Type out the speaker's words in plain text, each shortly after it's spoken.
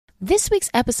This week's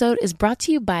episode is brought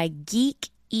to you by Geek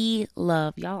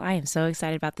Love. Y'all, I am so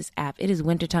excited about this app. It is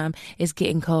wintertime. It's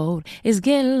getting cold. It's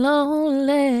getting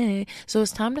lonely. So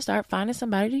it's time to start finding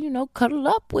somebody to, cuddle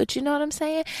up with. You know what I'm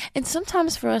saying? And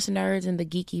sometimes for us nerds and the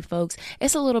geeky folks,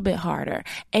 it's a little bit harder.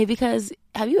 Because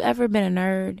have you ever been a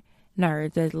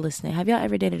nerds that are listening, have y'all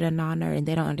ever dated a non-nerd and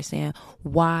they don't understand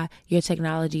why your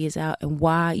technology is out and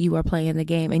why you are playing the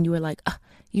game and you were like,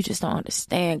 you just don't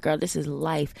understand, girl. This is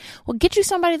life. Well, get you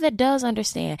somebody that does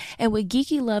understand. And with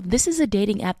Geeky Love, this is a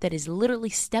dating app that is literally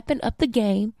stepping up the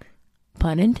game,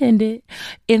 pun intended,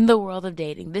 in the world of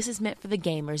dating. This is meant for the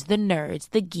gamers, the nerds,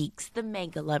 the geeks, the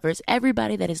manga lovers,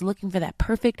 everybody that is looking for that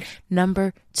perfect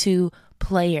number 2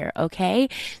 player, okay?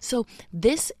 So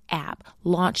this app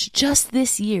launched just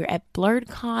this year at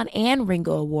BlurredCon and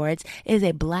Ringo Awards. It is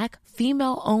a Black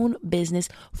female-owned business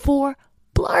for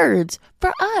blurreds,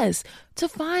 for us to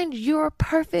find your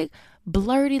perfect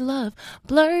blurdy love.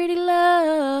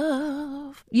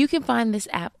 You can find this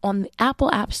app on the Apple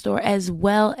App Store as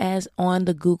well as on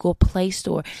the Google Play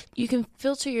Store. You can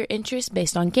filter your interests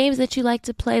based on games that you like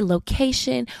to play,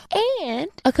 location, and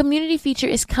a community feature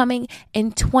is coming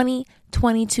in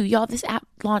 2022. Y'all, this app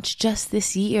launched just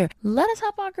this year. Let us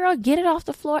help our girl get it off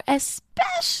the floor,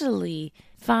 especially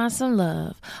find some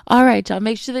love. All right, y'all,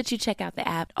 make sure that you check out the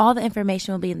app. All the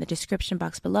information will be in the description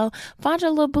box below. Find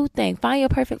your little boo thing. Find your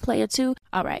perfect player too.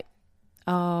 All right.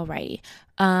 Alrighty.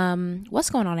 What's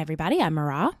going on, everybody? I'm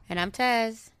Mara. And I'm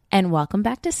Taz. And welcome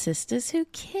back to Sisters Who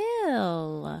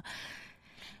Kill.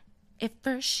 If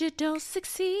first you don't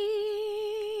succeed,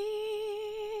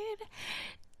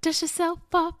 dust yourself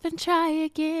off and try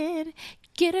again.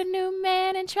 Get a new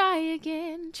man and try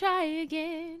again. Try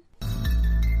again.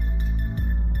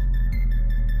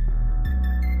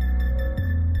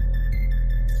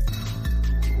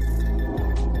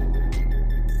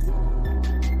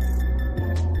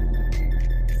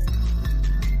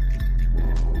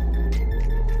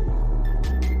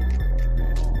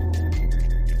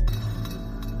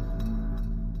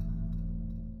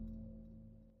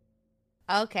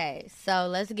 Okay, so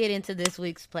let's get into this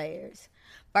week's players.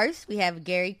 First, we have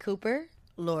Gary Cooper,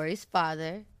 Lori's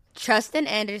father. Tristan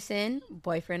Anderson,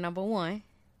 boyfriend number 1.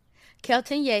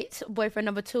 Kelton Yates, boyfriend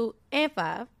number 2 and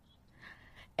 5.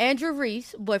 Andrew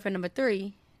Reese, boyfriend number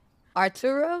 3.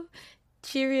 Arturo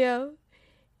Chirio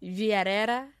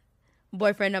Villarreira,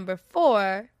 boyfriend number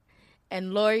 4.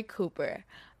 And Lori Cooper,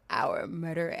 our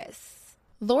murderess.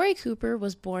 Lori Cooper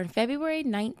was born February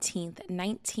 19th,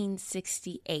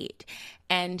 1968,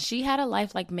 and she had a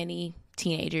life like many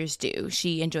teenagers do.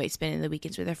 She enjoyed spending the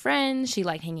weekends with her friends. She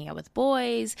liked hanging out with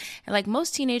boys. And like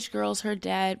most teenage girls, her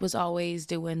dad was always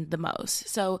doing the most.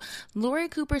 So Lori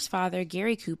Cooper's father,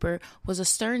 Gary Cooper, was a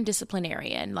stern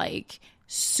disciplinarian, like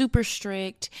super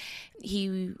strict.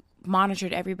 He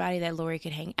monitored everybody that Lori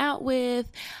could hang out with.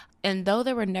 And though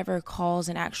there were never calls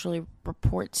and actually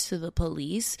reports to the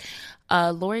police,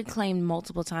 Lori claimed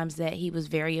multiple times that he was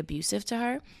very abusive to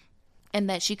her and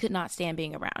that she could not stand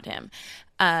being around him.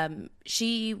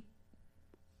 She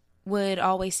would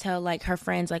always tell like her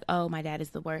friends, like, oh, my dad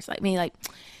is the worst. Like me, like,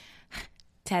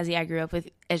 Tazzy, I grew up with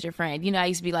as your friend. I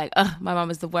used to be like, oh, my mom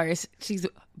is the worst. She's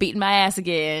beating my ass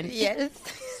again.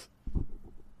 Yes.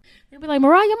 You'd be like,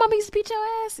 Mariah, your mama used to beat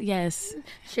your ass? Yes.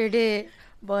 Sure did.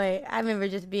 Boy, I remember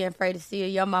just being afraid to see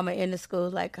your mama in the school,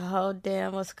 like, oh,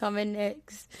 damn, what's coming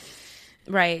next?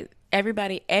 Right.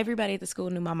 Everybody at the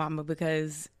school knew my mama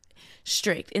because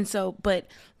strict. And so, but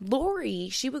Lori,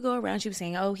 she would go around, she was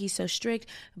saying, oh, he's so strict,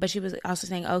 but she was also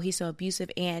saying, oh, he's so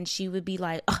abusive. And she would be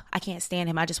like, oh, I can't stand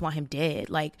him. I just want him dead.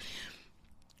 Like,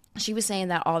 she was saying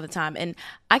that all the time. And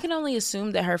I can only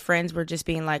assume that her friends were just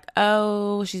being like,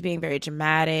 oh, she's being very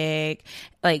dramatic.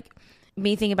 Like,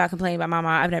 me thinking about complaining about my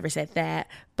mom, I've never said that.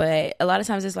 But a lot of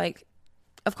times it's like,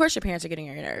 of course your parents are getting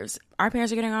on your nerves. Our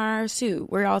parents are getting on our nerves too.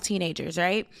 We're all teenagers,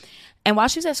 right? And while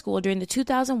she was at school during the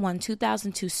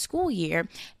 2001-2002 school year,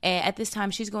 and at this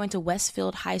time she's going to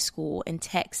Westfield High School in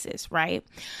Texas, right?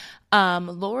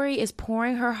 Lori is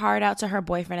pouring her heart out to her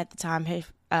boyfriend at the time.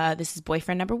 This is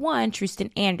boyfriend number 1, Tristan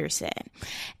Anderson.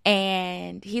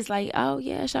 And he's like, oh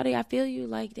yeah, shawty, I feel you.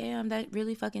 Like, damn, that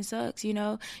really fucking sucks.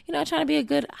 Trying to be a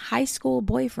good high school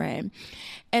boyfriend.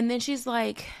 And then she's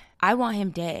like, I want him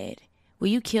dead. Will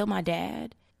you kill my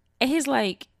dad? And he's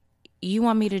like, you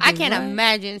want me to do I can't what?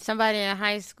 imagine somebody in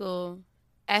high school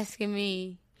asking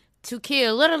me to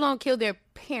kill, let alone kill their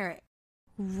parent.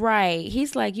 Right.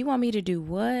 He's like, you want me to do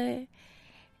what?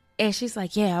 And she's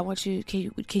like, yeah, I want you,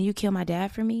 can you kill my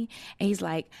dad for me? And he's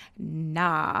like,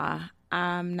 nah,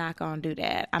 I'm not going to do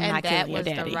that. I'm not killing your daddy.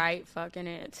 And that was the right fucking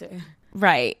answer.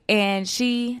 Right. And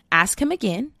she asked him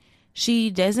again She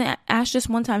doesn't ask just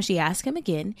one time. She asks him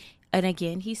again. And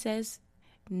again, he says,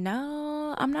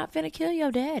 no, I'm not finna kill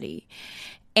your daddy.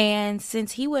 And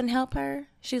since he wouldn't help her,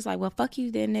 she's like, well, fuck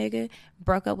you then, nigga.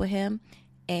 Broke up with him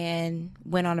and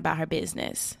went on about her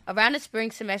business. Around the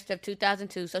spring semester of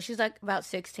 2002, so she's like about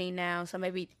 16 now, so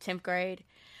maybe 10th grade.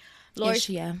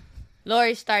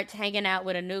 Lori starts hanging out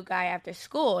with a new guy after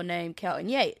school named Kelton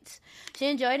Yates. She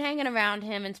enjoyed hanging around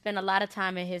him and spent a lot of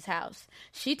time at his house.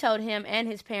 She told him and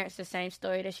his parents the same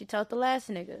story that she told the last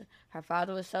nigga. Her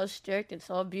father was so strict and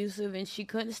so abusive and she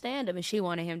couldn't stand him and she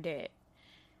wanted him dead.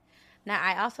 Now,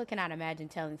 I also cannot imagine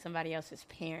telling somebody else's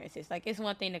parents. It's like, it's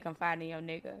one thing to confide in your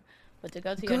nigga, but to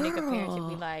go to your nigga parents and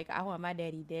be like, I want my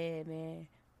daddy dead, man.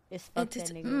 It's fuck that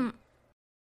nigga.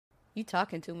 You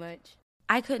talking too much.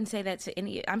 I couldn't say that to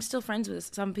any. I'm still friends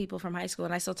with some people from high school,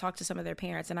 and I still talk to some of their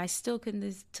parents, and I still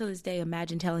couldn't, till this day,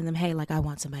 imagine telling them, hey, like, I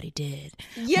want somebody dead.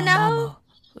 You know?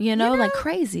 Like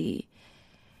crazy.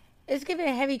 It's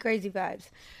giving heavy, crazy vibes.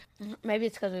 Maybe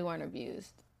it's because we weren't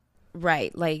abused.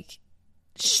 Right. Like,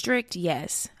 strict,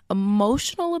 yes.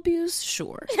 Emotional abuse,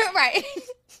 sure. Right.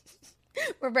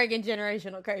 We're breaking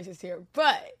generational curses here,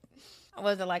 but I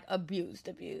wasn't like abused,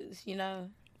 you know?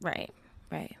 Right.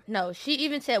 No, she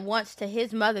even said once to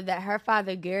his mother that her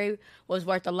father, Gary, was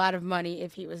worth a lot of money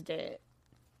if he was dead.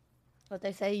 What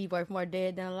they say, he worth more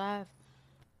dead than alive.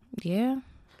 Yeah.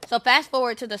 So fast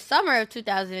forward to the summer of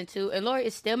 2002, and Lori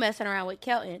is still messing around with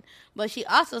Kelton, but she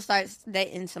also starts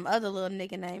dating some other little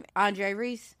nigga named Andre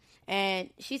Reese,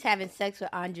 and she's having sex with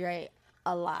Andre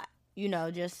a lot. You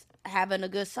know, just having a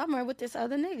good summer with this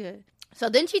other nigga. So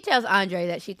then she tells Andre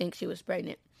that she thinks she was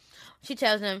pregnant. She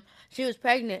tells him she was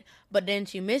pregnant, but then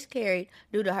she miscarried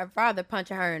due to her father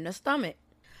punching her in the stomach.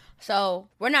 So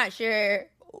we're not sure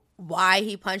why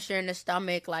he punched her in the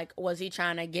stomach. Like, was he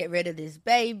trying to get rid of this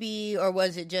baby, or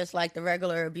was it just like the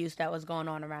regular abuse that was going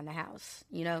on around the house,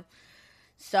 you know?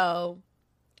 So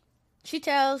she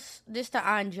tells this to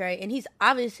Andre, and he's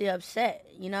obviously upset,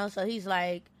 you know? So he's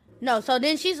like, no. So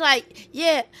then she's like,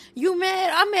 yeah, you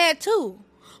mad? I'm mad too.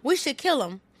 We should kill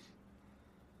him.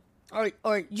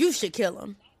 Or you should kill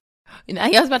him. You know, I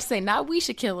was about to say, not we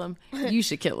should kill him. You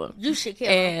should kill him. You should kill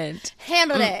him. And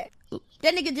handle that.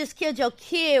 That nigga just killed your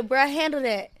kid, bro. Handle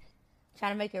that.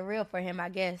 Trying to make it real for him, I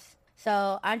guess.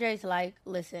 So Andre's like,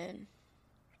 listen,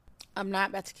 I'm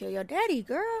not about to kill your daddy,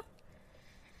 girl.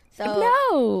 So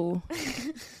no.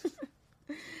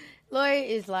 Lori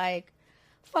is like,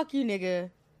 fuck you, nigga.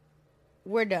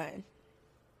 We're done.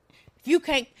 If you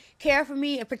can't care for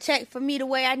me and protect for me the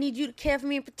way I need you to care for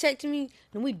me and protect me,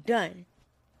 then we done.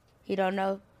 He don't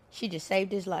know. She just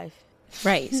saved his life.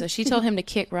 Right. So she told him to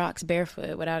kick rocks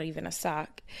barefoot without even a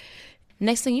sock.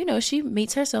 Next thing you know, she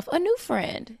meets herself a new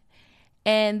friend.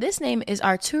 And this name is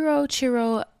Arturo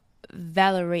Chiro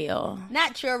Valerio.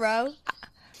 Not Churro.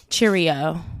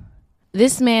 Chirio.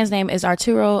 This man's name is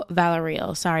Arturo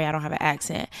Valerio. Sorry, I don't have an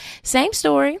accent. Same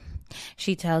story.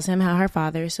 She tells him how her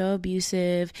father is so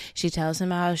abusive. She tells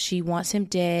him how she wants him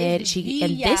dead. You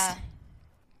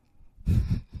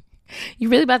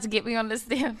really about to get me on this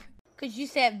damn? Cause you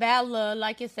said Valor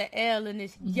like it's an L and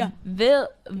it's yeah.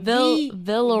 Villarreal.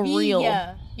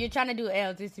 You're trying to do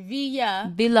L's. It's Villa.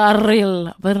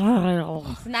 Villarreal.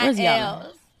 It's not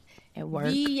L's. It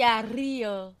works.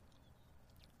 Villarreal.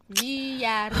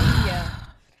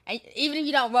 And even if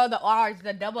you don't roll the R's,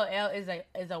 the double L is a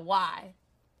Y.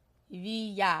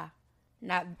 Villa.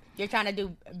 Not, you're trying to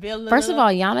do Villa. First of all,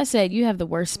 Yana said you have the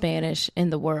worst Spanish in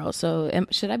the world. So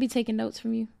should I be taking notes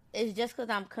from you? It's just because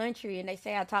I'm country and they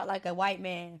say I talk like a white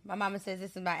man. My mama says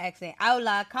this is my accent.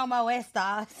 Hola, como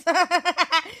estas?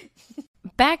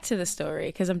 Back to the story,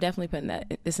 because I'm definitely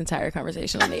putting this entire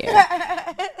conversation on the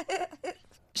air.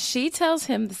 She tells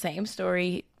him the same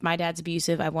story. My dad's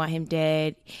abusive. I want him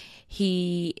dead.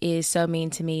 He is so mean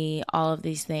to me, all of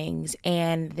these things.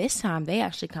 And this time they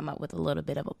actually come up with a little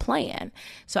bit of a plan.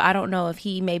 So I don't know if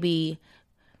he maybe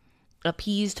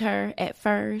appeased her at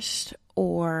first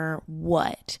or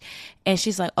what. And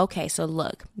she's like, okay, so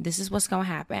look, this is what's going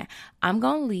to happen. I'm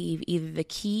going to leave either the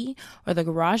key or the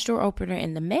garage door opener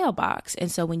in the mailbox.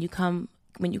 And so when you come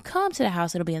to the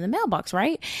house, it'll be in the mailbox,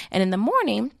 right? And in the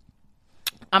morning,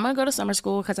 I'm going to go to summer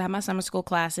school because I have my summer school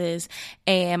classes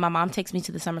and my mom takes me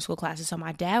to the summer school classes. So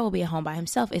my dad will be at home by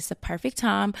himself. It's the perfect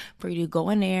time for you to go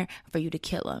in there, for you to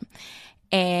kill him.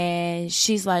 And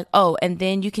she's like, oh, and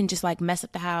then you can just like mess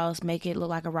up the house, make it look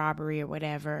like a robbery or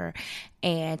whatever,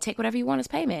 and take whatever you want as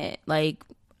payment. Like,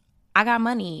 I got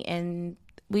money and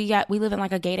we live in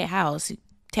like a gated house.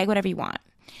 Take whatever you want.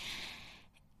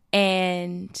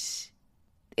 And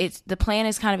the plan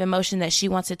is kind of in motion that she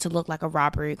wants it to look like a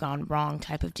robbery gone wrong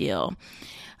type of deal.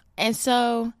 And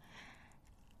so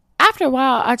after a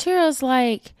while, Arturio's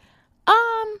like,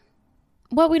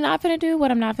 what I'm not going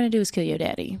to do is kill your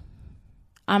daddy.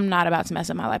 I'm not about to mess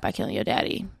up my life by killing your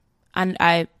daddy.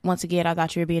 I once again, I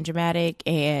thought you were being dramatic,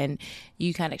 and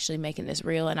you kind of actually making this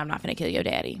real, and I'm not going to kill your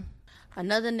daddy.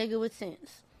 Another nigga with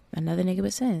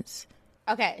sense.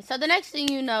 Okay, so the next thing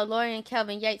you know, Lori and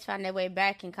Kelvin Yates find their way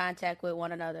back in contact with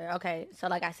one another. Okay, so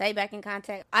like I say, back in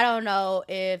contact. I don't know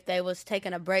if they was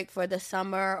taking a break for the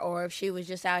summer or if she was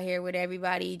just out here with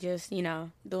everybody, just,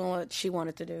 doing what she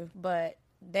wanted to do. But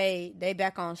they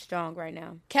back on strong right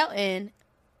now. Kelton,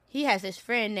 he has this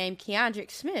friend named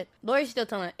Keandrick Smith. Lori's still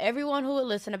telling everyone who would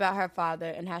listen about her father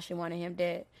and how she wanted him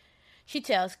dead. She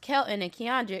tells Kelton and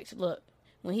Keandrick, look,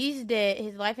 when he's dead,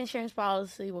 his life insurance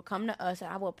policy will come to us,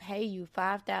 and I will pay you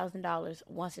 $5,000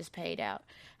 once it's paid out.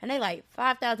 And they like,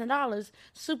 $5,000?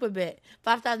 Super bet.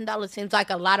 $5,000 seems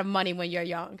like a lot of money when you're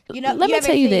young. Let me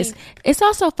tell you this. It's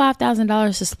also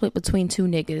 $5,000 to split between two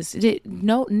niggas.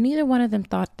 Neither one of them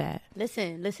thought that.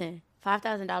 Listen.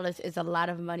 $5,000 is a lot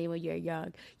of money when you're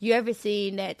young. You ever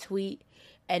seen that tweet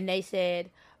and they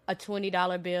said a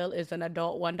 $20 bill is an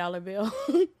adult $1 bill?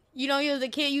 You as a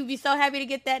kid, you'd be so happy to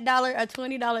get that dollar. A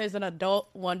 $20 is an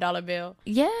adult $1 bill.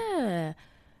 Yeah.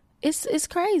 It's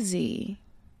crazy.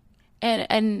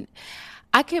 And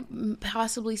I could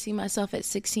possibly see myself at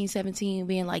 16, 17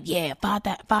 being like, yeah,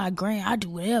 $5,000, I'd do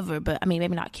whatever. But I mean,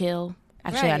 maybe not kill.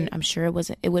 Actually, right. I'm sure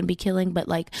it wouldn't be killing, but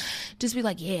like, just be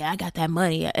like, yeah, I got that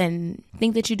money, and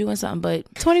think that you're doing something.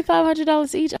 But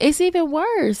 $2,500 each, it's even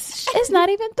worse. It's not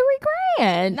even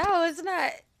 $3,000. No, it's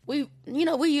not. We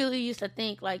usually used to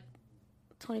think like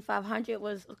 $2,500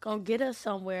 was gonna get us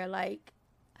somewhere. Like,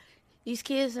 these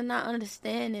kids are not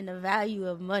understanding the value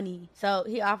of money. So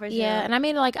he offers. Yeah, and I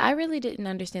mean, like, I really didn't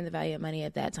understand the value of money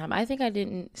at that time. I think I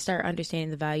didn't start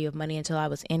understanding the value of money until I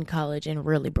was in college and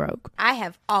really broke. I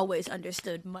have always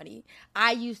understood money.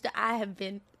 I have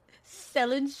been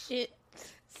selling shit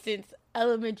since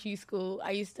elementary school.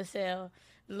 I used to sell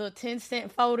little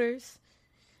 10-cent folders.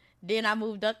 Then I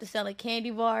moved up to selling candy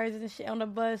bars and shit on the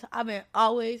bus. I've been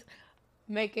always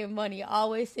making money,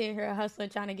 always sitting here hustling,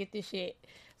 trying to get this shit.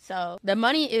 So the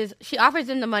money is, she offers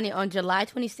them the money on July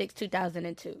 26,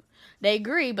 2002. They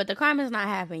agree, but the crime has not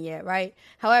happened yet, right?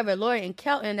 However, Lori and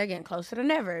Kelton, they're getting closer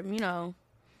than ever,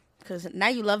 because now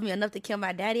you love me enough to kill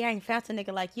my daddy. I ain't found a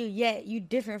nigga like you yet. You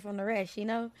different from the rest,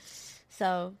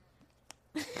 So,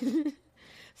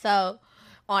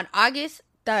 on August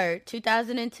 3rd,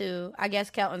 2002, I guess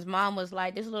Kelton's mom was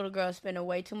like, this little girl spending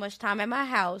way too much time at my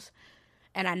house,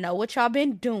 and I know what y'all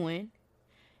been doing,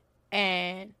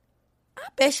 and I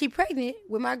bet she pregnant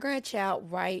with my grandchild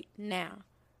right now,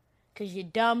 because you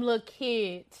dumb little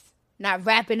kids not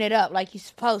wrapping it up like you're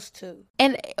supposed to.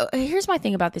 And here's my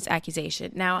thing about this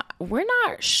accusation. Now, we're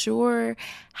not sure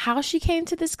how she came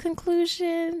to this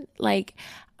conclusion. Like,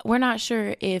 we're not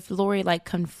sure if Lori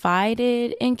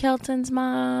confided in Kelton's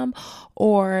mom,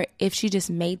 or if she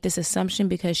just made this assumption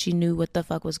because she knew what the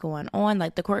fuck was going on.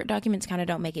 Like, the court documents kind of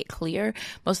don't make it clear.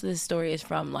 Most of this story is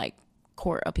from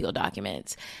court appeal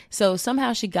documents. So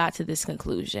somehow she got to this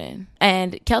conclusion.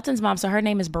 And Kelton's mom, so her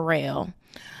name is Burrell.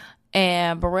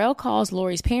 And Burrell calls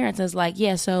Lori's parents and is like,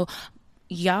 yeah, so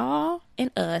y'all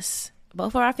and us,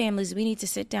 both of our families, we need to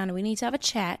sit down and we need to have a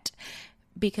chat,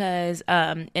 because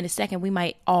in a second we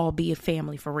might all be a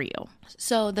family for real.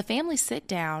 So the family sit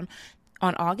down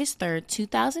on August 3rd,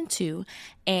 2002,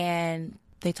 and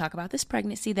they talk about this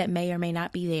pregnancy that may or may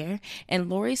not be there. And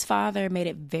Lori's father made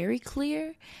it very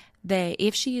clear that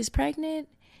if she is pregnant,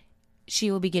 she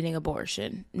will be getting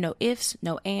abortion. No ifs,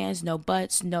 no ands, no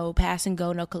buts, no pass and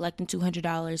go, no collecting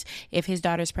 $200. If his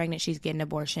daughter's pregnant, she's getting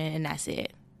abortion, and that's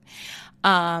it.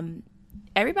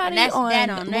 Everybody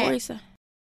on Lori's side.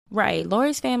 Right.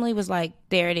 Lori's family was like,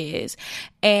 there it is.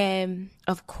 And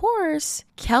of course,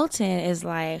 Kelton is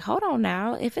like, hold on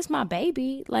now. If it's my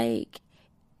baby,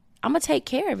 I'm going to take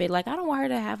care of it. I don't want her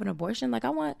to have an abortion. I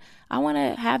want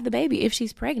to have the baby if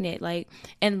she's pregnant.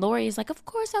 And Lori is like, of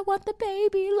course I want the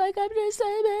baby. I'm just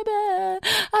saying,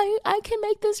 I can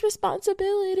make this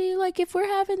responsibility. If we're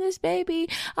having this baby,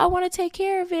 I want to take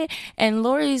care of it. And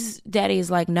Lori's daddy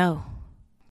is like, no.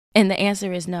 And the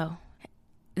answer is no.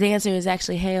 The answer is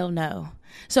actually hell no.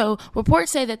 So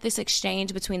reports say that this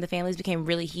exchange between the families became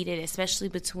really heated, especially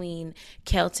between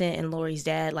Kelton and Lori's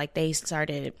dad. They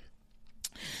started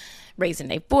raising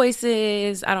their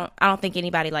voices. I don't think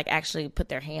anybody actually put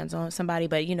their hands on somebody,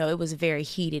 but it was a very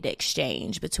heated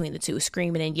exchange between the two,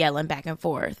 screaming and yelling back and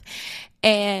forth.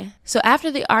 And so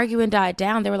after the argument died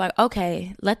down, they were like,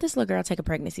 okay, let this little girl take a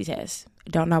pregnancy test.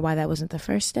 Don't know why that wasn't the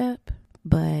first step,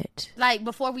 but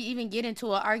before we even get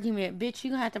into an argument, bitch,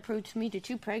 you gonna have to prove to me that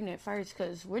you pregnant first,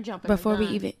 because we're jumping before the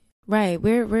we gun. Right.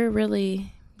 We're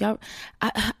really, y'all.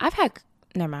 I've had,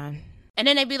 never mind. And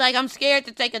then they be like, I'm scared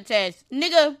to take a test.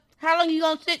 Nigga, how long you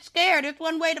gonna sit scared? It's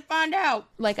one way to find out.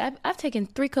 Like, I've taken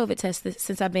 3 COVID tests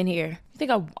since I've been here. I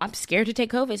think I'm scared to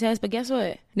take COVID tests, but guess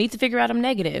what? Need to figure out I'm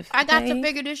negative. I got to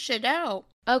figure this shit out.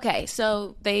 Okay,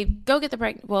 so they go get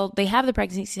they have the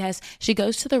pregnancy test. She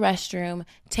goes to the restroom,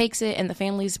 takes it, and the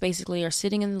families basically are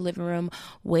sitting in the living room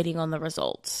waiting on the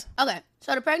results. Okay,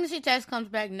 so the pregnancy test comes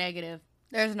back negative.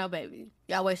 There's no baby.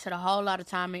 Y'all wasted a whole lot of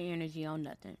time and energy on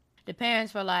nothing. The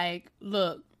parents were like,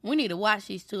 look, we need to watch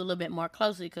these two a little bit more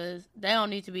closely because they don't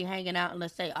need to be hanging out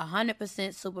unless they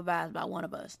 100% supervised by one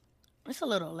of us. It's a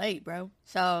little late, bro.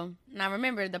 So, now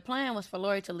remember, the plan was for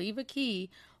Lori to leave a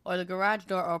key or the garage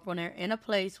door opener in a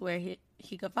place where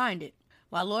he could find it.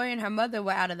 While Lori and her mother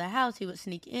were out of the house, he would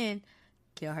sneak in,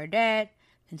 kill her dad,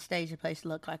 and stage the place to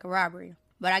look like a robbery.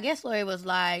 But I guess Lori was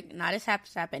like, nah, this has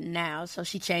to happen now. So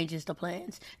she changes the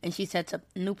plans and she sets a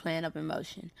new plan up in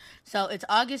motion. So it's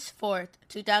August 4th,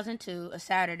 2002, a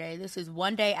Saturday. This is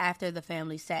one day after the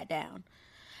family sat down.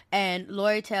 And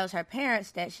Lori tells her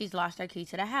parents that she's lost her key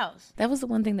to the house. That was the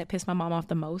one thing that pissed my mom off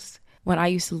the most. When I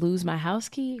used to lose my house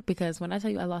key, because when I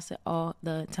tell you I lost it all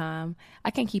the time,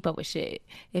 I can't keep up with shit.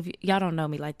 If y'all don't know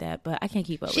me like that, but I can't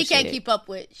keep up with shit. She can't keep up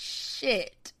with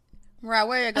shit. Right,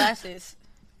 where are your glasses?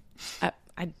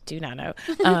 I do not know.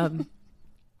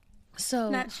 So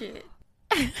not shit.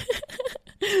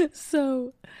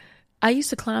 So I used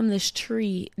to climb this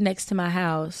tree next to my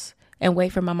house and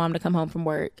wait for my mom to come home from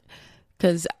work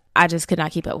because I just could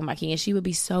not keep up with my key. And she would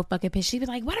be so fucking pissed. She'd be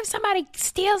like, what if somebody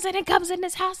steals it and comes in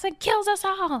this house and kills us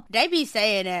all? They be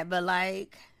saying that, but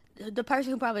like, the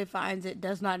person who probably finds it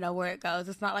does not know where it goes.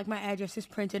 It's not like my address is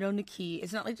printed on the key.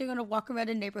 It's not like they're going to walk around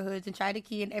the neighborhoods and try to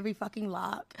key in every fucking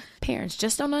lock. Parents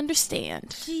just don't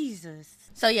understand. Jesus.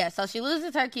 So yeah, so she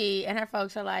loses her key and her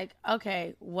folks are like,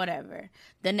 okay, whatever.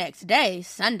 The next day,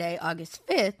 Sunday, August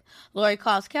 5th, Lori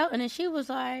calls Kelton and she was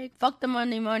like, fuck the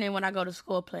Monday morning when I go to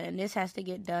school plan. This has to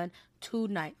get done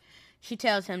tonight. She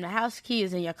tells him the house key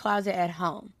is in your closet at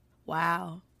home.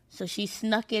 Wow. So she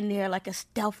snuck in there like a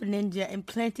stealth ninja and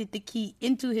planted the key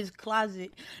into his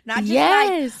closet. Not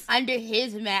just like under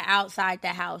his mat outside the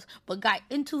house, but got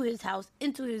into his house,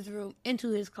 into his room,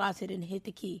 into his closet and hid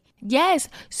the key. Yes.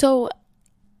 So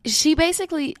she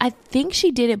basically, I think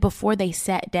she did it before they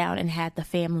sat down and had the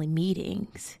family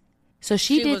meetings. So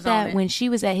she did that when she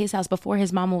was at his house before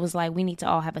his mama was like, we need to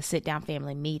all have a sit-down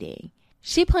family meeting.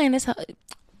 She planned this.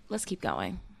 Let's keep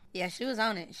going. Yeah, she was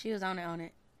on it. She was on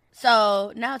it.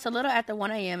 So now it's a little after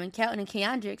 1 a.m. and Kelton and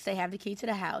Keandrix, they have the key to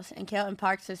the house. And Kelton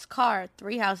parks his car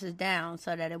 3 houses down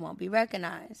so that it won't be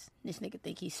recognized. This nigga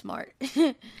think he's smart.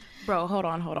 Bro, hold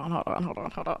on.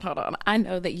 I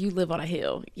know that you live on a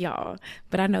hill, y'all.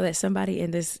 But I know that somebody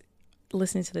in this,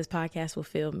 listening to this podcast will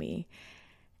feel me.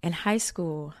 In high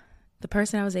school, the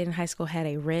person I was dating in high school had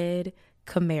a red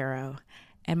Camaro.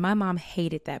 And my mom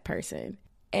hated that person.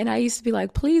 And I used to be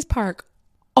like, please park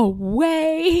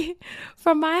away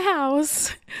from my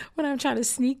house when I'm trying to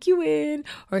sneak you in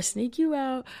or sneak you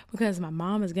out because my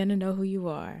mom is gonna know who you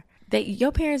are.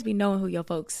 Your parents be knowing who your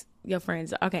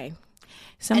friends are. Okay,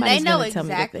 somebody's gonna tell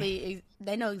me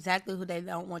they know exactly who they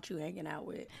don't want you hanging out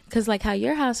with. Because like how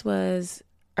your house was,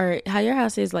 or how your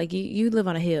house is, like you live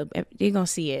on a hill, you're gonna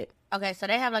see it. Okay, so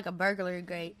they have like a burglary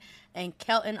gate, and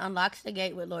Kelton unlocks the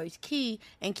gate with Lori's key,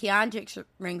 and Keandrix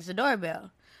rings the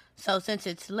doorbell. So since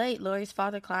it's late, Lori's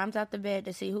father climbs out the bed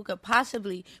to see who could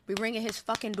possibly be ringing his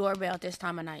fucking doorbell at this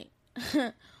time of night.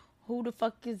 Who the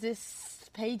fuck is this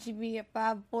paging me at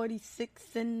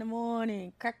 5:46 in the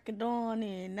morning? Crack of dawn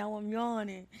and now I'm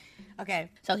yawning. Okay,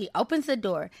 so he opens the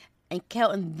door and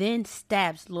Kelton then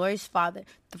stabs Lori's father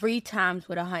 3 times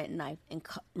with a hunting knife and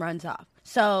runs off.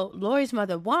 So Lori's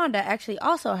mother, Wanda, actually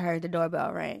also heard the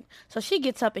doorbell ring. So she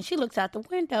gets up and she looks out the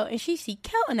window and she see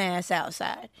Kelton ass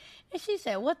outside. And she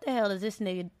said, what the hell is this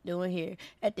nigga doing here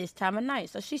at this time of night?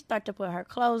 So she started to put her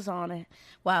clothes on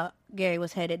while Gary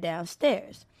was headed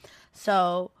downstairs.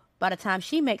 So by the time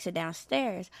she makes it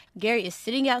downstairs, Gary is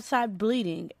sitting outside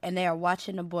bleeding, and they are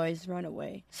watching the boys run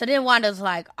away. So then Wanda's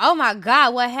like, oh my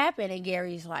God, what happened? And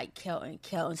Gary's like,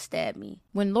 Kelton stabbed me.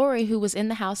 When Lori, who was in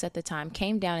the house at the time,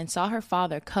 came down and saw her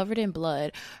father covered in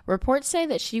blood, reports say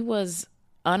that she was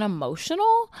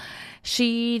unemotional.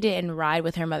 She didn't ride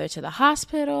with her mother to the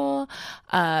hospital.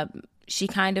 She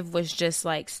kind of was just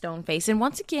like stone-faced. And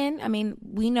once again, I mean,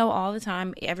 we know all the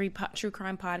time, every true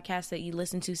crime podcast that you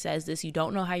listen to says this. You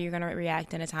don't know how you're going to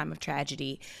react in a time of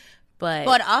tragedy.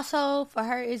 But also, for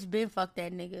her, it's been fuck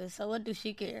that nigga. So what do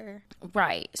she care?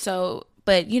 Right. So,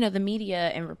 but, you know, the media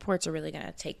and reports are really going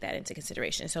to take that into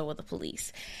consideration. So will the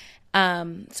police.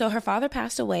 So her father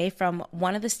passed away from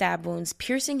one of the stab wounds,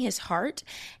 piercing his heart,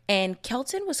 and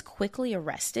Kelton was quickly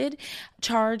arrested,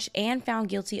 charged, and found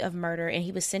guilty of murder, and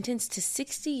he was sentenced to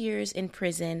 60 years in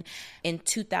prison in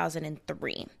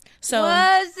 2003. So,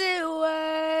 was it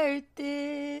worth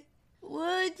it?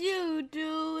 Would you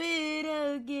do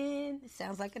it again?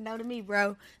 Sounds like a no to me,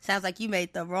 bro. Sounds like you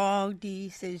made the wrong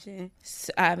decision.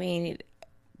 I mean,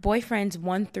 boyfriends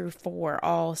 1 through 4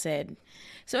 all said.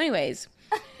 So anyways,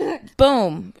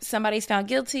 boom, somebody's found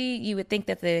guilty. You would think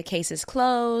that the case is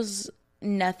closed.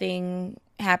 Nothing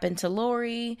happened to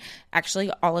Lori.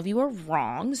 Actually, all of you are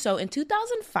wrong. So in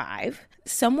 2005,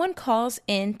 someone calls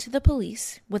in to the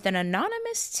police with an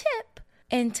anonymous tip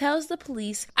and tells the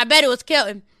police, I bet it was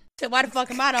Kelton. So why the fuck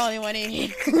am I the only one in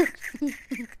here?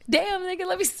 damn, nigga,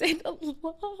 let me say the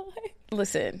line.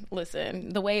 Listen,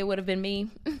 the way it would have been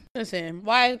me. Listen,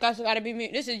 why it gotta be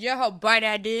me? This is your whole bright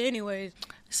idea anyways.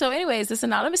 So anyways, this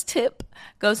anonymous tip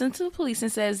goes into the police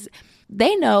and says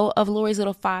they know of Lori's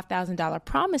little $5,000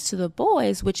 promise to the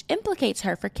boys, which implicates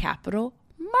her for capital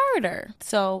murder.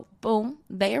 So boom,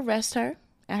 they arrest her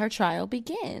and her trial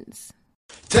begins.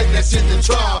 Take that shit to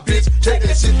trial, bitch. Take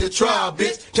that shit to trial,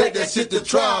 bitch. Take that shit to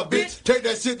trial, bitch. Take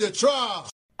that shit to trial.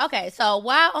 Okay, so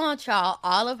while on trial,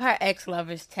 all of her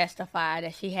ex-lovers testified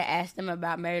that she had asked them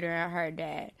about murdering her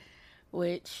dad,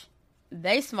 which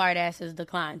they smartasses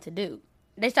declined to do.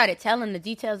 They started telling the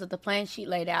details of the plan she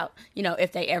laid out, you know,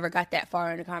 if they ever got that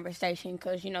far in the conversation,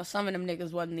 because, you know, some of them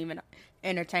niggas wasn't even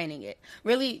entertaining it.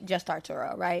 Really, just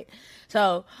Arturo, right?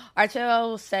 So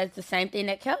Arturo says the same thing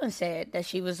that Kelton said, that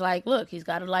she was like, look, he's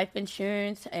got a life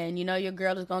insurance, and, you know, your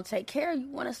girl is going to take care of you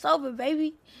when it's over,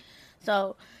 baby.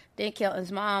 So then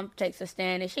Kelton's mom takes a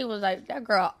stand, and she was like, that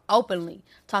girl openly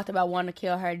talked about wanting to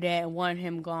kill her dad and wanting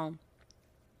him gone.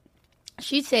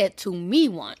 She said to me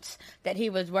once that he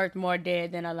was worth more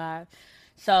dead than alive.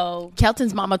 So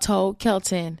Kelton's mama told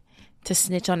Kelton to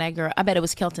snitch on that girl. I bet it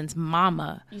was Kelton's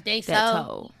mama. You think that so?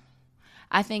 Told.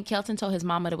 I think Kelton told his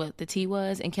mama what the tea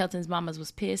was, and Kelton's mama was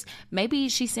pissed. Maybe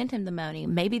she sent him the money.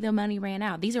 Maybe the money ran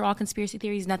out. These are all conspiracy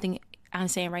theories. Nothing I'm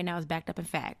saying right now is backed up in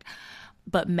fact.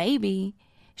 But maybe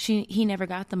he never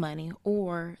got the money,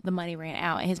 or the money ran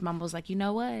out, and his mama was like, you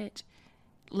know what?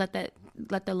 Let that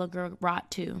little girl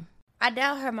rot too. I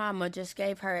doubt her mama just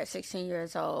gave her at 16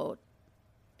 years old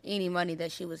any money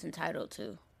that she was entitled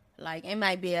to. Like, it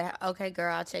might be okay,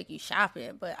 girl, I'll take you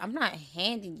shopping, but I'm not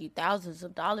handing you thousands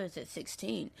of dollars at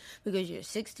 16 because you're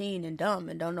 16 and dumb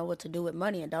and don't know what to do with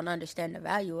money and don't understand the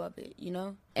value of it, you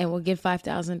know? And we'll give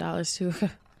 $5,000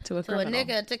 to a criminal.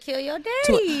 nigga to kill your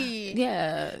daddy.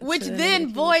 Yeah. Which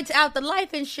then voids out the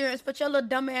life insurance, but your little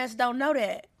dumb ass don't know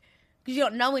that because you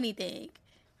don't know anything.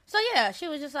 So, yeah, she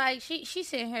was just like, she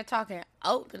sitting here talking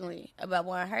openly about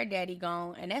wanting her daddy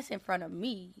gone, and that's in front of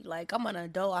me. Like, I'm an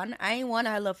adult. I ain't one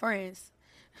of her little friends.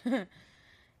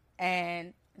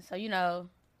 And so, you know,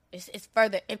 it's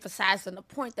further emphasizing the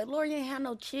point that Lori ain't have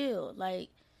no chill. Like,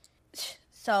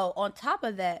 so on top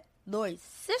of that, Lori's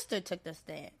sister took the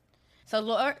stand. So,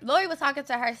 Lori was talking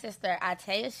to her sister,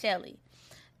 Ataya Shelley.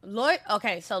 Lori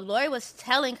was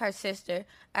telling her sister,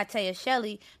 Ataya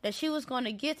Shelley, that she was going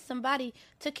to get somebody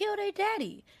to kill their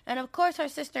daddy. And of course, her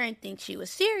sister didn't think she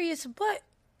was serious, but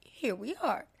here we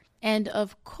are. And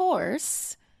of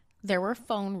course, there were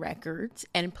phone records,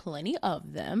 and plenty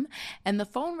of them. And the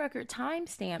phone record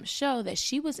timestamps show that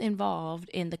she was involved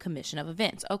in the commission of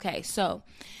events. Okay, so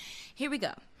here we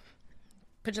go.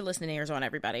 Put your listening ears on,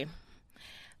 everybody.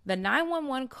 The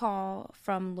 911 call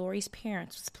from Lori's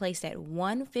parents was placed at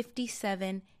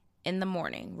 1:57 in the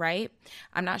morning, right?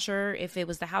 I'm not sure if it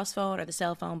was the house phone or the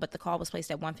cell phone, but the call was placed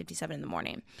at 1:57 in the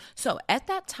morning. So at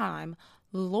that time,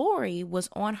 Lori was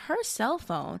on her cell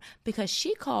phone because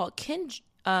she called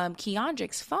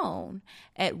Keandrick's phone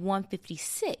at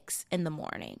 1:56 in the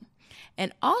morning,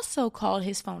 and also called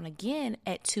his phone again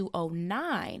at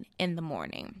 2:09 in the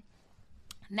morning.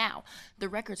 Now, the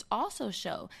records also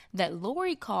show that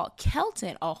Lori called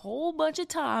Kelton a whole bunch of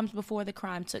times before the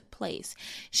crime took place.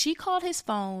 She called his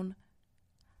phone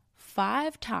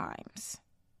 5 times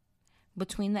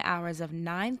between the hours of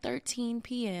 9:13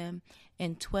 p.m.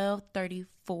 and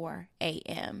 12:34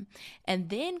 a.m. and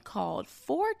then called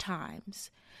 4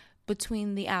 times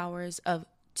between the hours of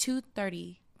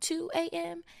 2:32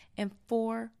 a.m. and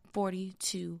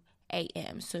 4:42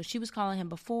 a.m. So she was calling him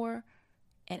before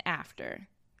and after.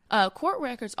 Court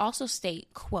records also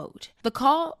state, quote, the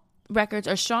call records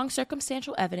are strong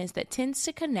circumstantial evidence that tends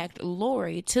to connect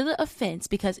Lori to the offense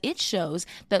because it shows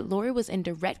that Lori was in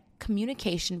direct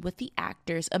communication with the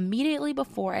actors immediately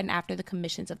before and after the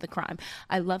commissions of the crime.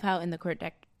 I love how in the court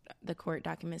the court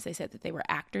documents, they said that they were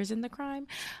actors in the crime.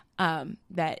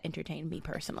 That entertained me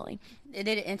personally. Did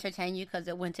it entertain you because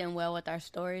it went in well with our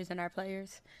stories and our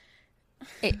players?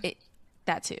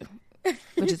 That too,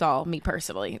 which is all me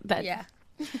personally. That Yeah.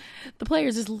 the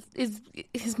players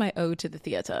is my ode to the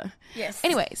theater. Yes.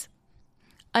 Anyways,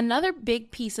 another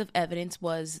big piece of evidence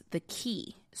was the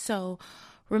key. So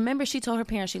remember, she told her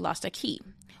parents she lost a key.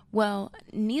 Well,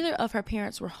 neither of her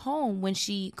parents were home when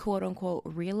she, quote unquote,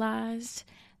 realized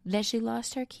that she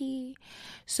lost her key.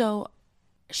 So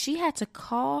she had to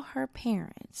call her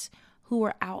parents, who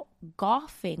were out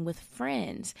golfing with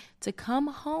friends, to come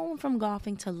home from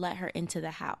golfing to let her into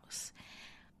the house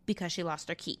because she lost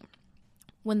her key.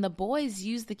 When the boys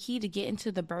used the key to get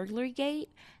into the burglary gate,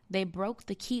 they broke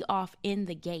the key off in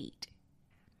the gate.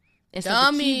 And so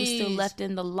the key was still left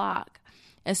in the lock.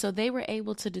 And so they were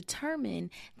able to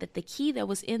determine that the key that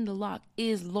was in the lock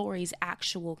is Lori's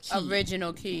actual key.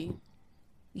 Original key.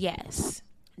 Yes.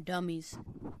 Dummies.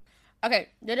 Okay,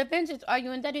 the defense is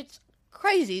arguing that it's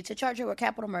crazy to charge her with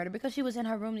capital murder because she was in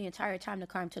her room the entire time the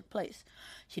crime took place.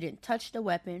 She didn't touch the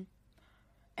weapon.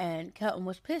 And Kelton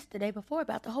was pissed the day before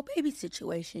about the whole baby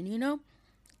situation, you know?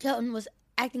 Kelton was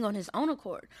acting on his own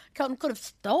accord. Kelton could have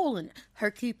stolen her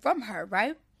key from her,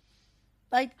 right?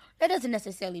 Like, that doesn't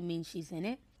necessarily mean she's in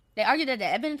it. They argued that the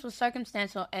evidence was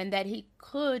circumstantial and that he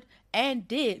could and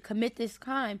did commit this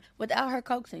crime without her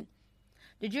coaxing.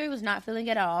 The jury was not feeling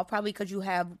it at all, probably because you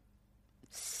have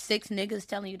 6 niggas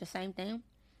telling you the same thing.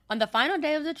 On the final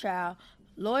day of the trial,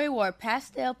 Lori wore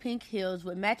pastel pink heels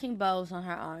with matching bows on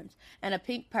her arms and a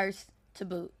pink purse to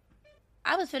boot.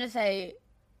 I was finna say,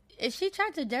 is she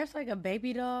trying to dress like a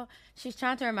baby doll? She's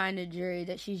trying to remind the jury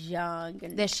that she's young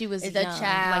and that she was a young.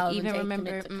 child. Like, even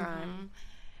remember,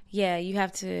 yeah, you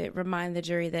have to remind the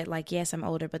jury that, like, yes, I'm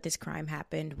older, but this crime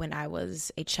happened when I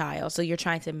was a child. So you're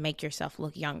trying to make yourself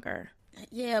look younger.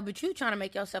 Yeah, but you trying to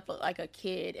make yourself look like a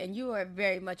kid, and you are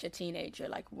very much a teenager,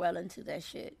 like well into that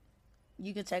shit.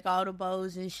 You can take all the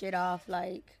bows and shit off,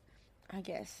 like, I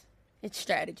guess it's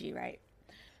strategy, right?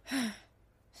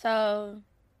 So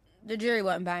the jury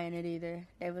wasn't buying it either.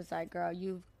 They was like, girl,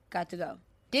 you've got to go.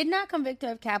 Did not convict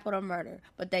her of capital murder,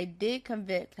 but they did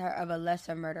convict her of a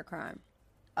lesser murder crime.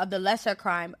 Of the lesser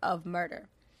crime of murder.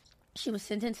 She was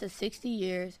sentenced to 60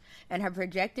 years, and her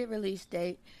projected release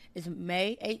date is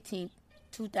May 18th,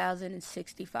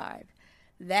 2065.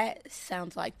 That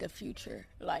sounds like the future.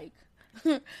 Like,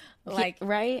 like,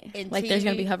 right? Like, there's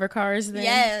going to be hover cars then?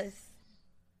 Yes.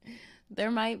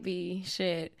 There might be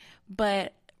shit.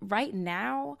 But right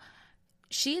now,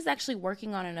 she is actually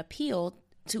working on an appeal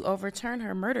to overturn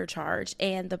her murder charge.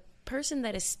 And the person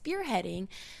that is spearheading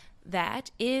that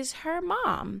is her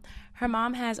mom. Her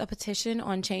mom has a petition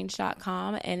on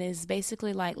change.com and is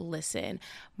basically like, listen,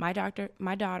 my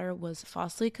daughter was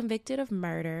falsely convicted of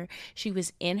murder. She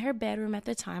was in her bedroom at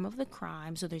the time of the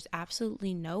crime, so there's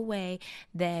absolutely no way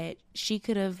that she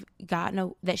could have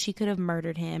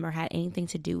murdered him or had anything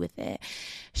to do with it.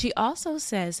 She also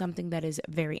says something that is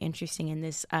very interesting in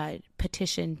this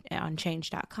petition on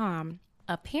change.com.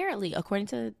 Apparently, according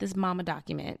to this mama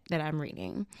document that I'm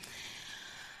reading,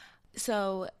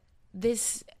 so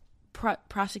this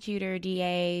prosecutor,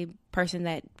 DA, person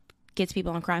that gets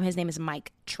people on crime, his name is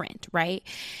Mike Trent, right?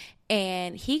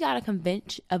 And he got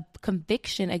a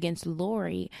conviction against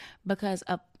Lori because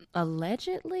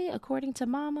allegedly, according to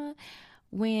mama,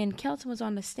 when Kelton was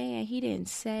on the stand, he didn't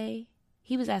say.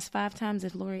 He was asked 5 times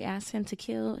if Lori asked him to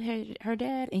kill her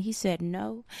dad, and he said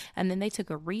no. And then they took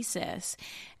a recess,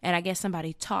 and I guess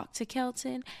somebody talked to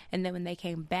Kelton, and then when they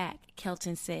came back,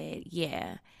 Kelton said,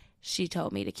 yeah, she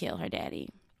told me to kill her daddy.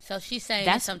 So she's saying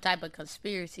that's some type of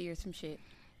conspiracy or some shit.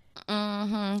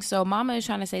 Mm-hmm. So mama is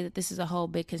trying to say that this is a whole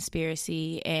big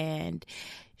conspiracy, and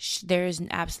there is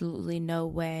absolutely no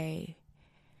way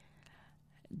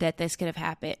that this could have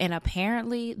happened. And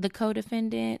apparently the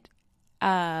co-defendant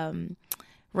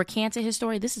recanted his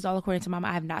story. This is all according to mama.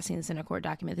 I have not seen this in a court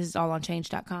document. This is all on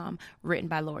change.com, written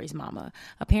by Lori's mama.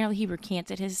 Apparently he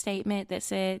recanted his statement that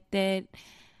said that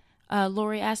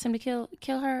Lori asked him to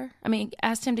kill her. I mean,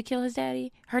 asked him to kill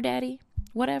her daddy,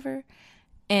 whatever.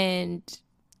 And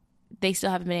they still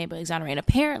haven't been able to exonerate. And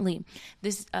apparently,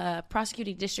 this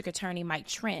prosecuting district attorney, Mike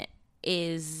Trent,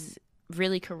 is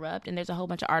really corrupt. And there's a whole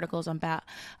bunch of articles about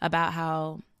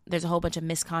how there's a whole bunch of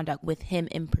misconduct with him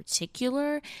in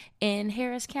particular in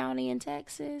Harris County in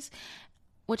Texas,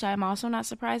 which I'm also not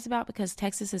surprised about because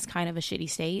Texas is kind of a shitty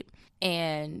state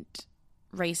and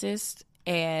racist.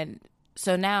 And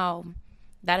so now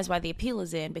that is why the appeal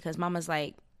is in, because mama's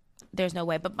like, there's no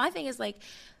way. But my thing is, like,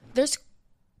 there's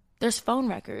phone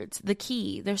records, the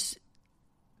key, there's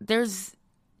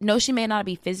no, she may not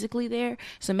be physically there,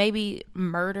 so maybe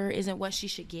murder isn't what she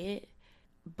should get,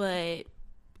 but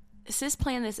sis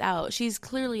planned this out. She's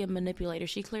clearly a manipulator.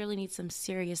 She clearly needs some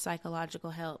serious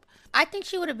psychological help. I think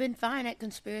she would have been fine at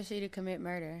conspiracy to commit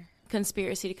murder.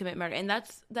 And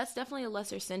that's definitely a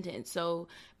lesser sentence, so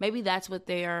maybe that's what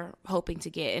they're hoping to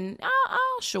get. And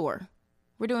sure,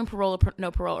 we're doing parole or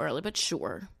no parole early, but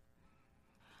sure.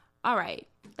 All right,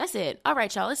 that's it. All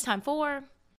right, y'all, it's time for...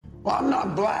 Well, I'm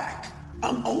not black.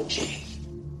 I'm OJ.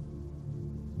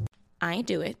 I ain't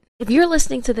do it. If you're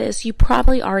listening to this, you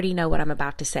probably already know what I'm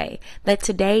about to say, that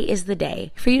today is the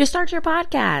day for you to start your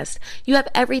podcast. You have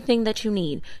everything that you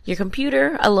need: your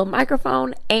computer, a little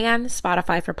microphone, and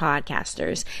Spotify for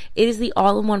podcasters. It is the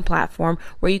all-in-one platform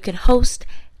where you can host,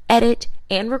 edit,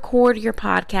 and record your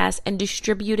podcast and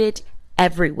distribute it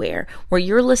everywhere. Where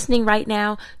you're listening right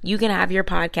now, you can have your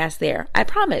podcast there. I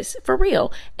promise, for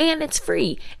real. And it's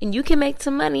free. And you can make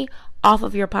some money off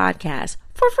of your podcast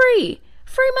for free.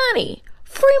 Free money.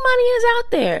 Free money is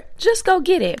out there. Just go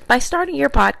get it by starting your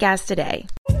podcast today.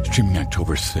 Streaming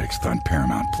October 6th on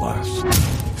Paramount Plus.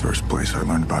 First place I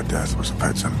learned about death was a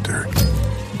pet cemetery.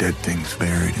 Dead things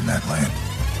buried in that land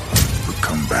would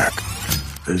come back.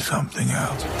 There's something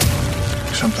else.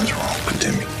 Something's wrong with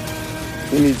Timmy.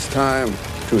 He needs time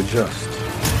to adjust.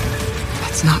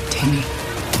 That's not Timmy.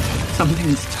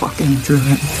 Something's talking through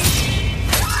him.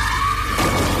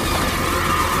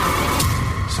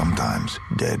 Sometimes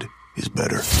dead is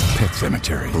better. Pet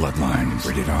Cemetery, Bloodlines,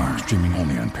 rated R. Streaming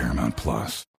only on Paramount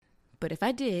Plus. But if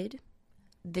I did,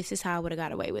 this is how I would have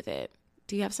got away with it.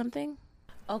 Do you have something?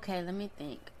 Okay, let me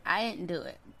think. I didn't do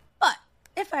it. But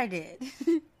if I did,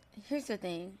 here's the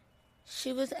thing.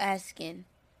 She was asking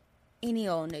any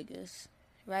old niggas,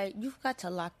 right? You've got to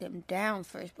lock them down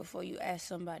first before you ask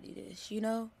somebody this, you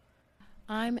know?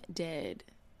 I'm dead.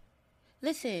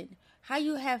 Listen, how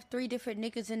you have 3 different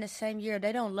niggas in the same year?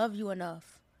 They don't love you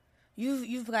enough.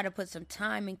 You've got to put some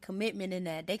time and commitment in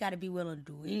that. They got to be willing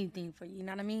to do anything for you. You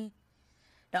know what I mean?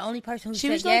 The only person who she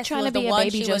said was like yes trying was to be the a one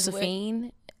baby she was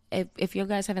Josephine. If you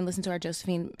guys haven't listened to our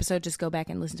Josephine episode, just go back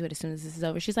and listen to it as soon as this is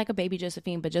over. She's like a baby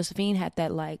Josephine, but Josephine had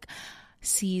that like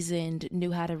seasoned,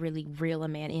 knew how to really reel a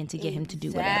man in to get him to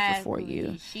do whatever for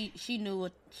you. She knew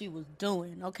what she was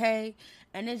doing, okay?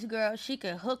 And this girl, she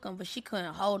could hook him, but she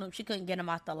couldn't hold him. She couldn't get him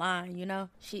off the line, you know?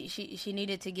 She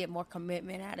needed to get more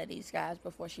commitment out of these guys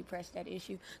before she pressed that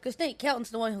issue. Because think, Kelton's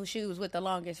the one who she was with the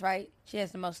longest, right? She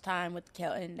has the most time with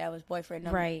Kelton. That was boyfriend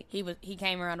number. Right. He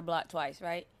came around the block twice,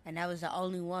 right? And that was the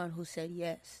only one who said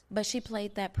yes. But she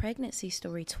played that pregnancy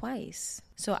story twice.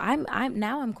 So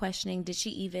I'm questioning, did she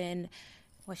even...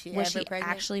 Was she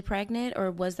actually pregnant,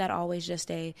 or was that always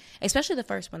just especially the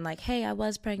first one, like, hey, I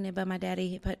was pregnant, but my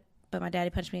daddy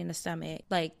punched me in the stomach.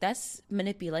 Like, that's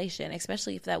manipulation,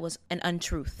 especially if that was an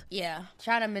untruth. Yeah,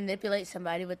 trying to manipulate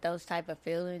somebody with those type of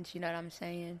feelings, you know what I'm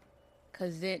saying?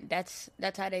 Because then that's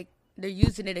how they're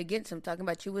using it against him, talking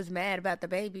about you was mad about the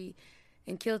baby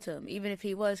and killed him, even if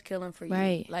he was killing for you.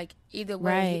 Right. Like, either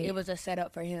way, it was a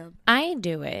setup for him. I ain't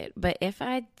do it, but if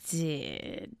I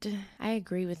did, I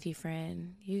agree with you,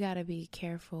 friend. You got to be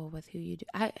careful with who you do.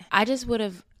 I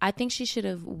think she should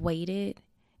have waited.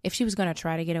 If she was going to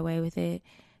try to get away with it,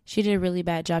 she did a really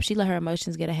bad job. She let her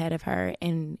emotions get ahead of her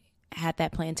and had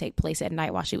that plan take place at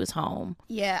night while she was home.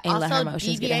 Yeah, and also let her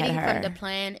emotions get ahead of her. From the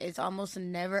plan is almost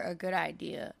never a good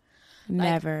idea.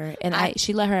 Never. And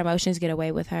she let her emotions get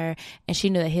away with her, and she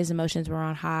knew that his emotions were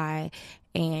on high.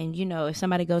 And, you know, if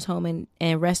somebody goes home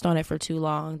and rests on it for too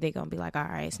long, they're going to be like, all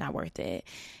right, it's not worth it.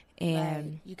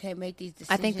 And you can't make these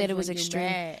decisions. I think that it was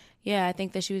extreme. Yeah, I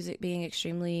think that she was being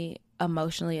extremely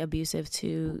emotionally abusive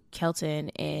to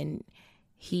Kelton, and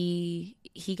he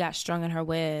got strung in her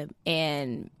web.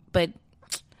 But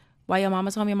while your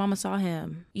mama's home, your mama saw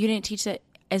him. You didn't teach that.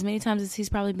 As many times as he's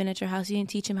probably been at your house, you didn't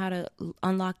teach him how to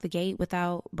unlock the gate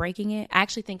without breaking it. I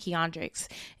actually think Keandrix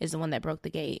is the one that broke the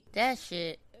gate. That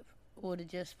shit would have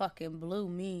just fucking blew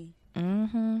me.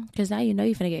 Mm-hmm. Because now you know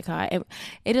you're finna get caught.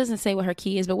 It doesn't say what her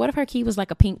key is, but what if her key was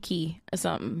like a pink key or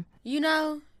something? You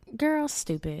know? Girl,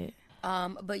 stupid.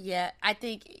 But yeah, I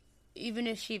think even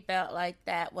if she felt like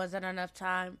that wasn't enough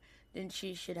time, then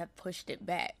she should have pushed it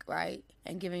back, right?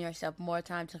 And giving herself more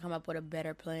time to come up with a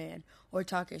better plan or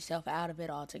talk yourself out of it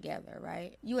altogether,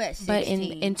 right? You at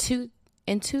 16. But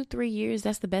in 2-3 years,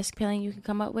 that's the best plan you can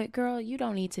come up with, girl. You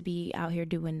don't need to be out here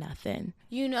doing nothing.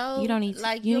 You know, you don't need to,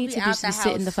 like, you need to be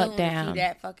sitting the fuck down. If you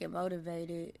that fucking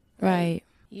motivated, right?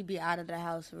 You'd be out of the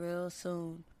house real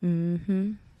soon.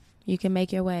 Mm-hmm. You can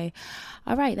make your way.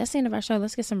 All right, that's the end of our show.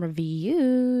 Let's get some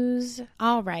reviews.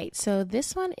 All right, so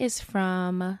this one is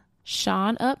from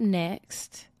Sean Up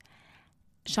Next.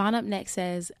 Sean Up Next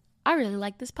says, I really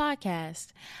like this podcast.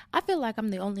 I feel like I'm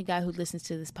the only guy who listens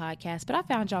to this podcast, but I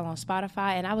found y'all on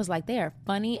Spotify and I was like, they are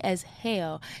funny as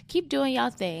hell. Keep doing y'all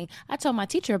thing. I told my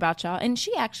teacher about y'all and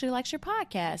she actually likes your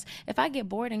podcast. If I get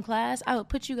bored in class, I would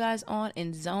put you guys on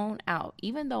and zone out.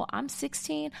 Even though I'm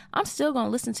 16, I'm still going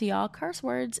to listen to y'all, curse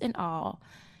words and all.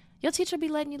 Your teacher be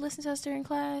letting you listen to us during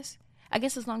class? I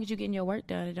guess as long as you're getting your work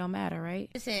done, it don't matter, right?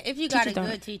 Listen, if you got a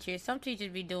good teacher, some teachers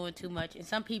be doing too much, and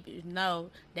some people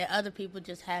know that other people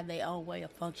just have their own way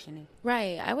of functioning.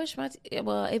 Right. I wish it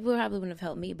probably wouldn't have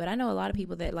helped me, but I know a lot of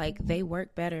people that, like, they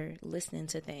work better listening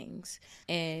to things.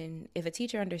 And if a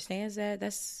teacher understands that,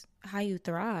 that's how you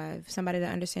thrive. Somebody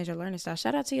that understands your learning style.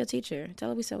 Shout out to your teacher. Tell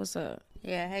her we said what's up.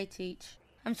 Yeah, hey, teach.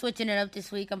 I'm switching it up this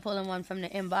week. I'm pulling one from the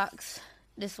inbox.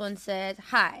 This one says,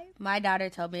 "Hi, my daughter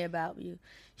told me about you.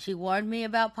 She warned me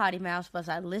about potty mouths, but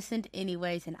I listened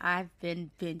anyways, and I've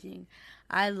been binging.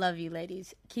 I love you,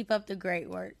 ladies. Keep up the great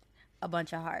work." A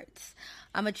bunch of hearts.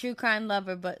 I'm a true crime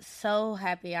lover, but so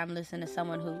happy I'm listening to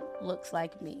someone who looks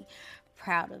like me.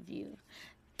 Proud of you.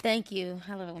 Thank you.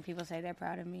 I love it when people say they're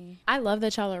proud of me. I love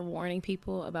that y'all are warning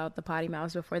people about the potty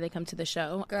mouths before they come to the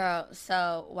show. Girl,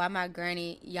 so why my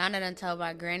granny, Yana done told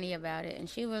my granny about it, and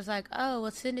she was like, "Oh,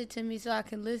 well, send it to me so I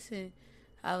can listen."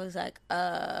 I was like,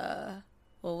 well,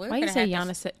 we're Why you gonna say have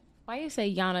Yana said? Why you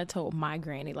say Yana told my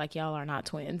granny like y'all are not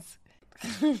twins?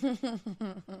 Because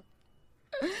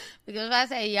if I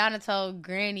say Yana told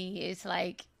granny, it's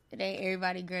like it ain't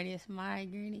everybody granny, it's my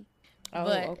granny. Oh,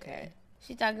 but okay.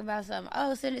 She talking about something.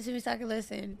 "Oh, send it to me so I can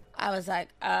listen." I was like,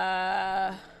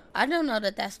 I don't know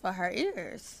that that's for her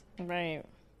ears. Right.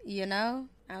 You know?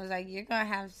 I was like, you're going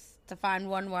to have to find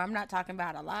one where I'm not talking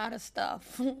about a lot of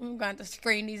stuff. I'm going to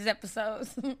screen these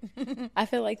episodes. I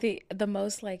feel like the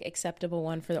most like acceptable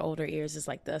one for the older ears is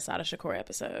like the Asada Shakur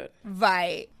episode.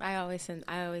 Right. I always send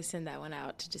that one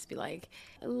out to just be like,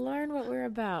 learn what we're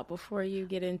about before you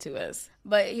get into us.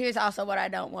 But here's also what I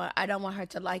don't want. I don't want her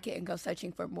to like it and go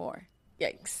searching for more.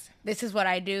 Yikes. This is what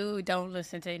I do. Don't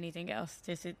listen to anything else.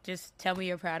 Just tell me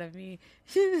you're proud of me.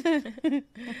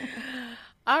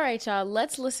 All right, y'all.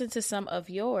 Let's listen to some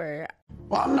of your...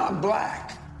 Well, I'm not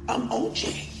black. I'm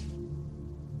OJ.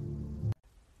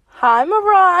 Hi,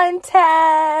 Mariah and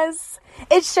Taz.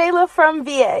 It's Shayla from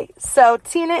VA. So,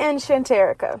 Tina and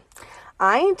Shanterica.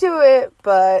 I ain't do it,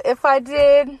 but if I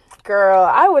did, girl,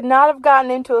 I would not have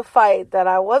gotten into a fight that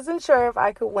I wasn't sure if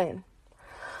I could win.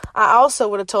 I also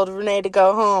would have told Renee to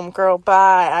go home. Girl,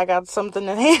 bye. I got something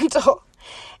to handle.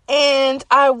 And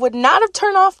I would not have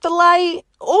turned off the light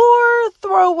or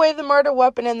throw away the murder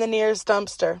weapon in the nearest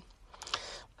dumpster.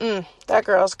 That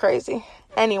girl's crazy.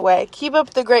 Anyway, keep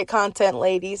up the great content,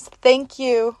 ladies. Thank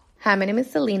you. Hi, my name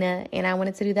is Selena, and I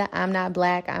wanted to do the I'm Not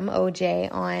Black, I'm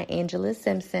OJ on Angela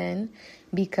Simpson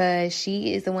because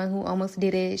she is the one who almost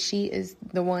did it. She is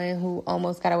the one who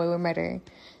almost got away with murder.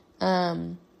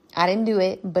 I didn't do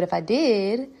it, but if I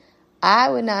did, I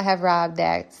would not have robbed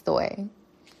that store.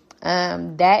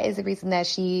 That is the reason that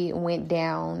she went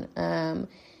down.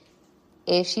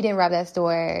 If she didn't rob that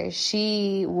store,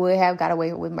 she would have got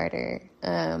away with murder.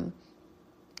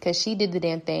 Because she did the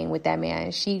damn thing with that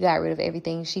man. She got rid of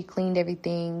everything. She cleaned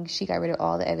everything. She got rid of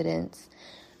all the evidence.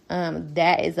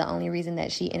 That is the only reason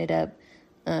that she ended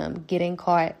up getting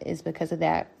caught is because of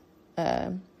that,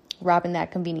 robbing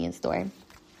that convenience store.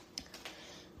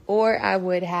 Or I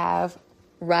would have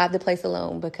robbed the place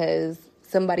alone because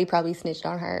somebody probably snitched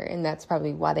on her, and that's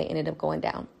probably why they ended up going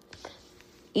down.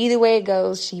 Either way it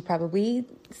goes, she probably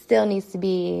still needs to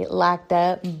be locked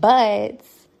up, but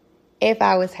if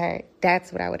I was her,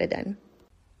 that's what I would have done.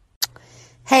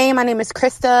 Hey, my name is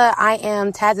Krista. I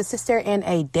am Taz's sister and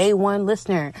a day one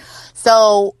listener.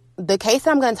 So the case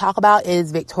that I'm going to talk about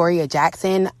is Victoria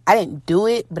Jackson. I didn't do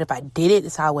it, but if I did it,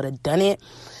 that's how I would have done it.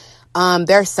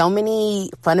 There are so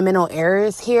many fundamental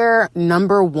errors here.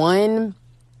 Number one,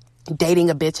 dating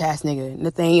a bitch ass nigga.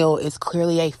 Nathaniel is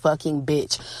clearly a fucking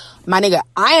bitch. My nigga,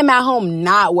 I am at home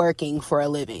not working for a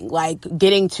living. Like,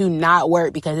 getting to not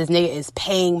work because this nigga is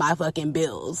paying my fucking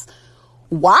bills.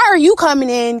 Why are you coming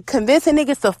in convincing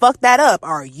niggas to fuck that up?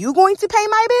 Are you going to pay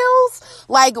my bills?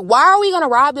 Like, why are we going to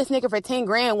rob this nigga for 10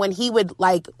 grand when he would,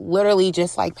 like, literally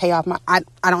just, like, pay off my... I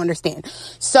don't understand.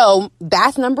 So,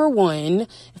 that's number one.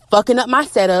 Fucking up my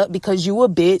setup because you a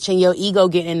bitch and your ego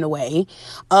getting in the way.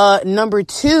 Number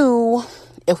two,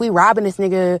 if we robbing this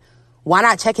nigga, why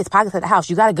not check his pockets at the house?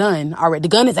 You got a gun already. The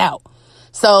gun is out.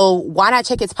 So why not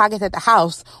check his pockets at the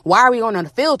house? Why are we going on a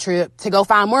field trip to go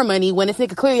find more money when this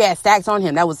nigga clearly had stacks on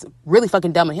him? That was really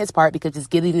fucking dumb on his part, because just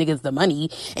give these niggas the money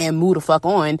and move the fuck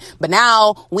on. But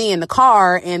now we in the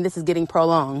car and this is getting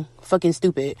prolonged. Fucking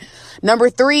stupid. Number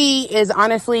 3 is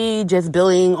honestly just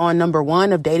building on number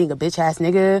 1 of dating a bitch ass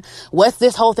nigga. What's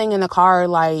this whole thing in the car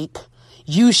like,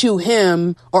 you shoot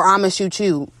him or I'ma shoot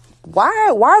you?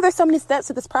 Why are there so many steps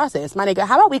to this process, my nigga?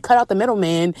 How about we cut out the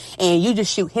middleman and you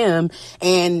just shoot him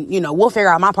and, you know, we'll figure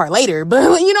out my part later.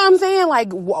 But you know what I'm saying?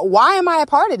 Like, why am I a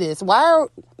part of this? That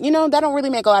don't really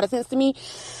make a lot of sense to me.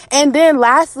 And then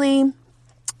lastly,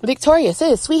 Victoria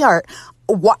says, sweetheart,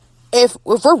 if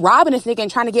we're robbing this nigga and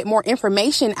trying to get more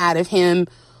information out of him,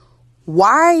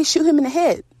 why shoot him in the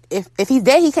head? If he's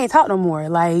dead, he can't talk no more.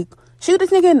 Like, shoot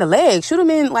this nigga in the leg. Shoot him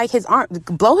in, like, his arm.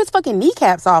 Blow his fucking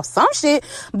kneecaps off. Some shit.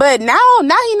 But now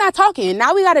he not talking.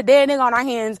 Now we got a dead nigga on our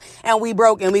hands and we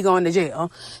broke and we going to jail.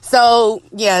 So,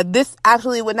 yeah, this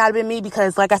absolutely would not have been me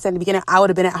because, like I said in the beginning, I would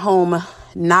have been at home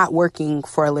not working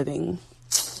for a living.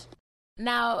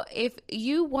 Now, if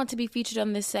you want to be featured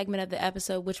on this segment of the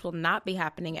episode, which will not be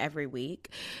happening every week,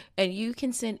 and you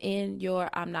can send in your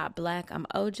I'm not black, I'm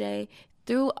OJ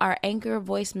through our Anchor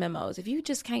voice memos. If you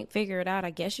just can't figure it out,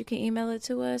 I guess you can email it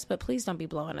to us, but please don't be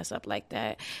blowing us up like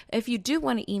that. If you do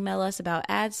want to email us about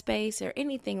ad space or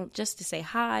anything just to say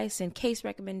hi, send case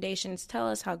recommendations, tell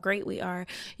us how great we are,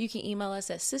 you can email us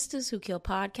at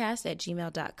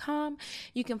sisterswhokillpodcast@gmail.com.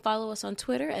 You can follow us on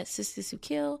Twitter at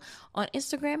sisterswhokill, on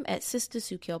Instagram at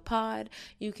sisterswhokillpod.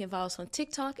 You can follow us on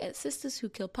TikTok at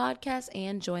sisterswhokillpodcast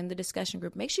and join the discussion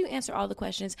group. Make sure you answer all the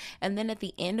questions, and then at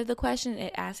the end of the question,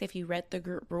 it asks if you read the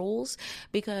group rules,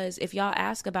 because if y'all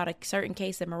ask about a certain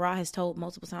case that Marah has told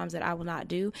multiple times that I will not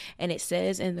do, and it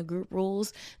says in the group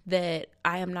rules that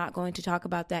I am not going to talk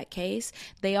about that case,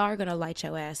 they are going to light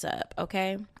your ass up,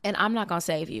 okay? And I'm not going to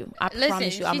save you. I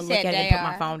promise you I'm going to look at it and put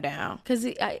my phone down. Because,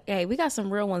 hey, we got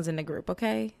some real ones in the group,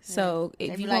 okay? So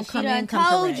if you don't come in,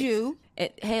 come correct. You.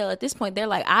 Hell, at this point, they're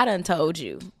like, I done told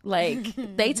you. Like,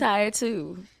 they tired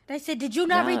too. They said, did you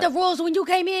not read the rules when you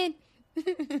came in?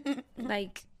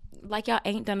 Like y'all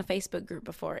ain't done a Facebook group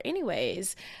before.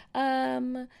 Anyways,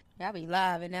 y'all be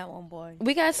live in that one, boy.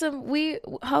 We got some.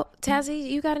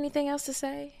 Tazzy, you got anything else to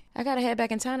say? I gotta head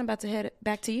back in town. I'm about to head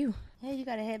back to you. Hey, you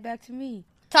gotta head back to me.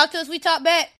 Talk to us. We talk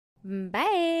back.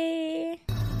 Bye.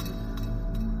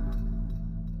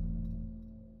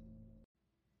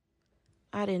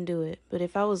 I didn't do it, but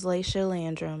if I was Laisha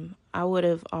Landrum, I would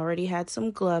have already had some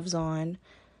gloves on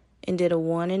and did a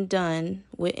one and done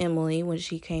with Emily when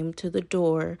she came to the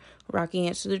door. Rocky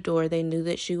answered the door. They knew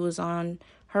that she was on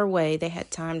her way. They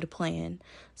had time to plan.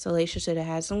 So Laisha should have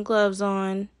had some gloves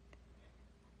on.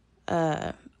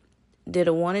 Did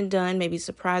a one and done, maybe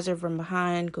surprise her from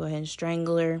behind, go ahead and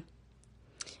strangle her.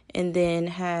 And then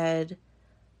had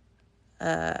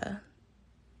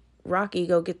Rocky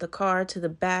go get the car to the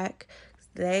back.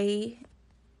 They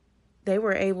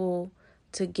were able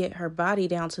to get her body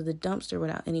down to the dumpster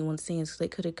without anyone seeing, so they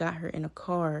could have got her in a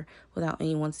car without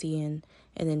anyone seeing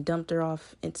and then dumped her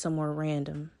off in somewhere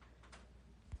random.